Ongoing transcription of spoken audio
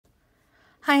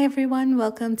Hi everyone,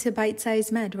 welcome to Bite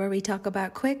Size Med, where we talk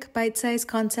about quick, bite-sized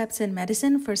concepts in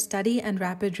medicine for study and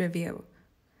rapid review.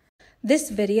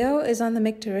 This video is on the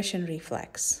Micturition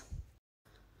reflex.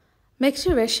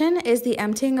 Micturition is the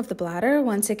emptying of the bladder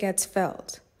once it gets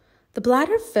filled. The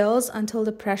bladder fills until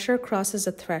the pressure crosses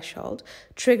a threshold,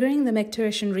 triggering the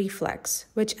Micturition reflex,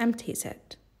 which empties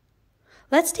it.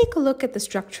 Let's take a look at the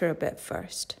structure a bit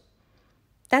first.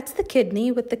 That's the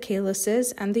kidney with the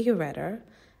calyces and the ureter,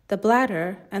 the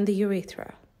bladder, and the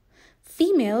urethra.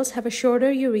 Females have a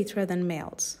shorter urethra than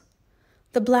males.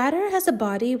 The bladder has a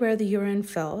body where the urine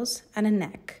fills and a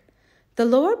neck. The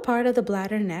lower part of the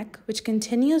bladder neck, which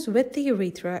continues with the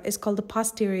urethra, is called the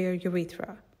posterior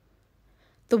urethra.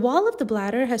 The wall of the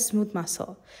bladder has smooth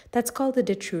muscle. That's called the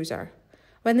detrusor.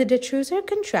 When the detrusor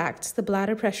contracts, the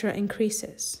bladder pressure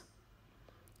increases.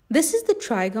 This is the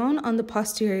trigone on the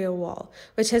posterior wall,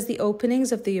 which has the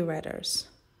openings of the ureters.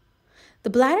 The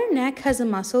bladder neck has a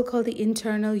muscle called the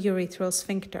internal urethral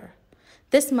sphincter.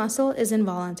 This muscle is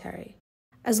involuntary.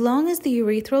 As long as the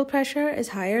urethral pressure is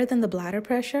higher than the bladder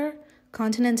pressure,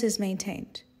 continence is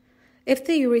maintained. If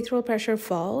the urethral pressure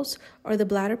falls or the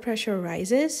bladder pressure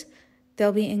rises,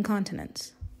 there'll be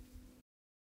incontinence.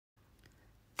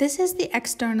 This is the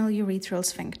external urethral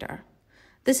sphincter.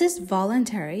 This is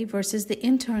voluntary versus the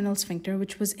internal sphincter,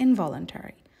 which was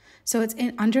involuntary. So it's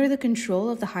under the control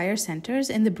of the higher centers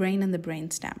in the brain and the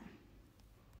brainstem.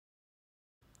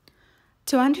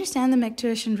 To understand the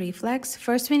Micturition reflex,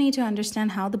 first we need to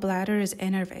understand how the bladder is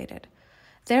innervated.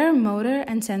 There are motor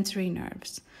and sensory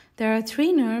nerves. There are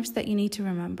three nerves that you need to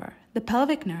remember: the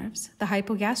pelvic nerves, the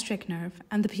hypogastric nerve,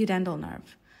 and the pudendal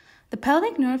nerve. The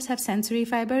pelvic nerves have sensory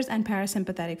fibers and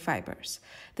parasympathetic fibers.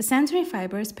 The sensory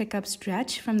fibers pick up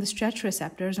stretch from the stretch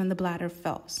receptors when the bladder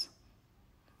fills.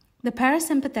 The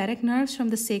parasympathetic nerves from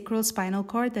the sacral spinal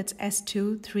cord, that's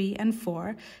S2, 3, and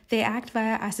 4, they act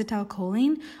via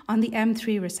acetylcholine on the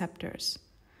M3 receptors.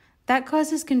 That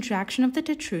causes contraction of the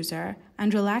detrusor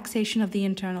and relaxation of the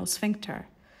internal sphincter.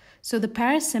 So the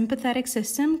parasympathetic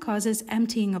system causes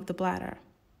emptying of the bladder.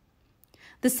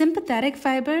 The sympathetic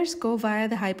fibers go via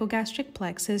the hypogastric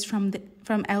plexus from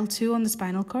L2 on the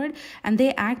spinal cord, and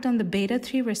they act on the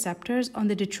beta-3 receptors on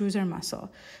the detrusor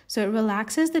muscle. So it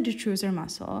relaxes the detrusor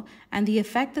muscle, and the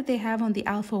effect that they have on the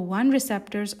alpha-1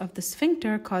 receptors of the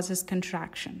sphincter causes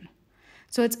contraction.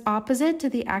 So it's opposite to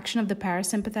the action of the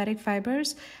parasympathetic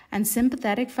fibers, and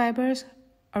sympathetic fibers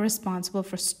are responsible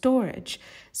for storage.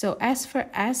 So S for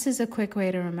S is a quick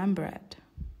way to remember it.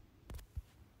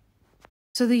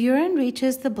 So the urine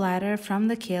reaches the bladder from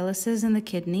the calyces in the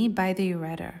kidney by the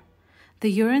ureter. The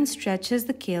urine stretches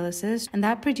the calyces, and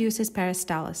that produces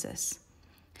peristalsis.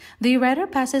 The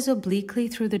ureter passes obliquely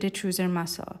through the detrusor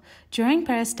muscle. During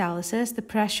peristalsis, the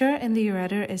pressure in the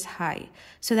ureter is high,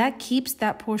 so that keeps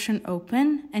that portion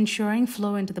open, ensuring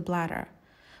flow into the bladder.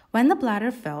 When the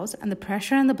bladder fills and the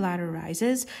pressure in the bladder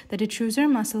rises, the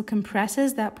detrusor muscle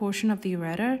compresses that portion of the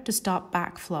ureter to stop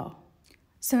backflow.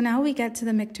 So now we get to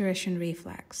the Micturition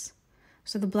reflex.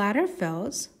 So the bladder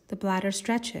fills, the bladder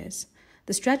stretches.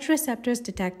 The stretch receptors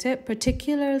detect it,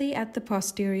 particularly at the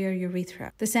posterior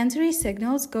urethra. The sensory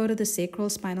signals go to the sacral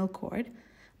spinal cord,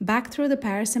 back through the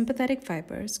parasympathetic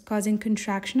fibers, causing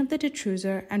contraction of the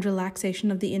detrusor and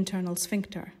relaxation of the internal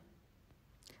sphincter.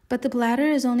 But the bladder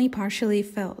is only partially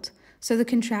filled, so the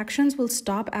contractions will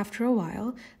stop after a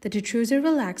while, the detrusor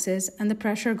relaxes, and the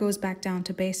pressure goes back down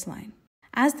to baseline.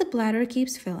 As the bladder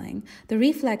keeps filling, the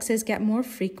reflexes get more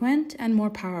frequent and more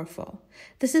powerful.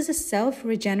 This is a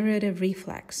self-regenerative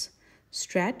reflex.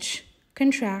 Stretch,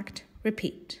 contract,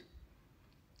 repeat.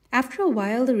 After a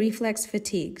while, the reflex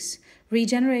fatigues.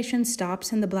 Regeneration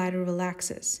stops and the bladder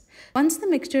relaxes. Once the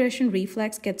Micturition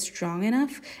reflex gets strong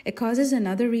enough, it causes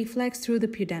another reflex through the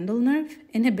pudendal nerve,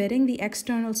 inhibiting the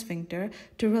external sphincter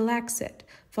to relax it,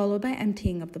 followed by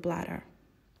emptying of the bladder.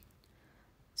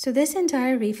 So this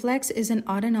entire reflex is an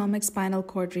autonomic spinal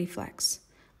cord reflex,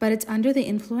 but it's under the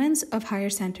influence of higher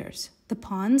centers, the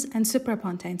pons and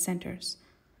suprapontine centers.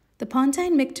 The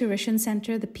pontine Micturition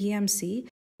center, the PMC,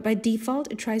 by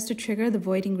default, it tries to trigger the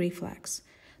voiding reflex.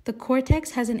 The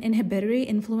cortex has an inhibitory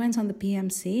influence on the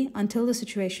PMC until the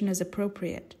situation is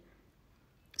appropriate.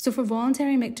 So for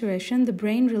voluntary micturition, the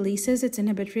brain releases its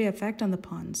inhibitory effect on the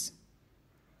pons.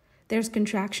 There's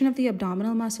contraction of the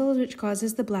abdominal muscles, which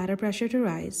causes the bladder pressure to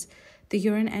rise. The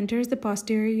urine enters the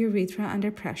posterior urethra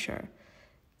under pressure.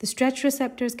 The stretch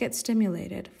receptors get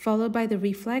stimulated, followed by the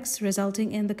reflex,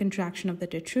 resulting in the contraction of the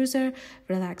detrusor,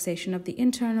 relaxation of the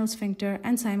internal sphincter,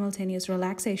 and simultaneous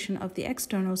relaxation of the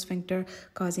external sphincter,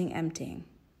 causing emptying.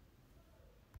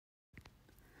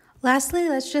 Lastly,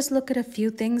 let's just look at a few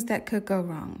things that could go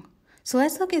wrong. So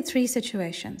let's look at three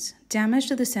situations: damage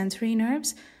to the sensory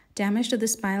nerves, damage to the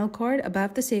spinal cord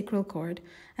above the sacral cord,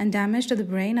 and damage to the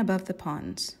brain above the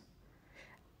pons.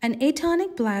 An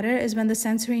atonic bladder is when the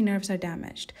sensory nerves are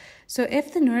damaged. So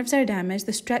if the nerves are damaged,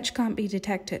 the stretch can't be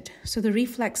detected, so the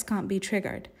reflex can't be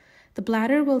triggered. The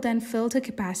bladder will then fill to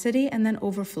capacity and then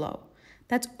overflow.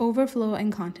 That's overflow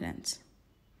incontinence.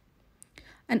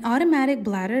 An automatic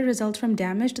bladder results from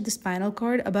damage to the spinal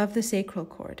cord above the sacral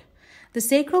cord. The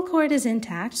sacral cord is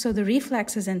intact, so the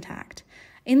reflex is intact.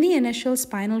 In the initial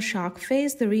spinal shock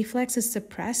phase, the reflex is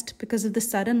suppressed because of the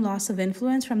sudden loss of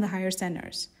influence from the higher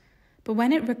centers. But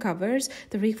when it recovers,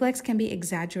 the reflex can be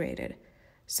exaggerated.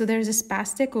 So there is a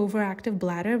spastic overactive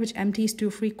bladder which empties too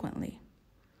frequently.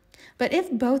 But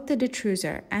if both the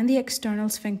detrusor and the external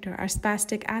sphincter are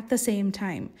spastic at the same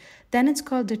time, then it's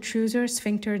called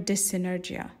detrusor-sphincter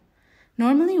dyssynergia.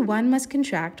 Normally, one must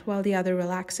contract while the other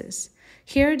relaxes.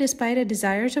 Here, despite a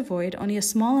desire to void, only a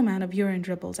small amount of urine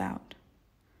dribbles out.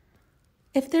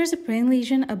 If there's a brain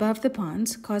lesion above the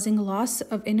pons, causing loss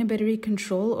of inhibitory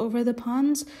control over the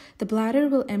pons, the bladder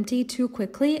will empty too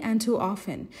quickly and too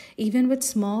often, even with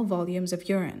small volumes of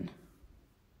urine.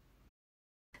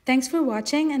 Thanks for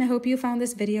watching, and I hope you found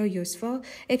this video useful.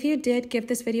 If you did, give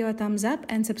this video a thumbs up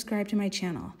and subscribe to my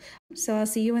channel. So I'll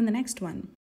see you in the next one.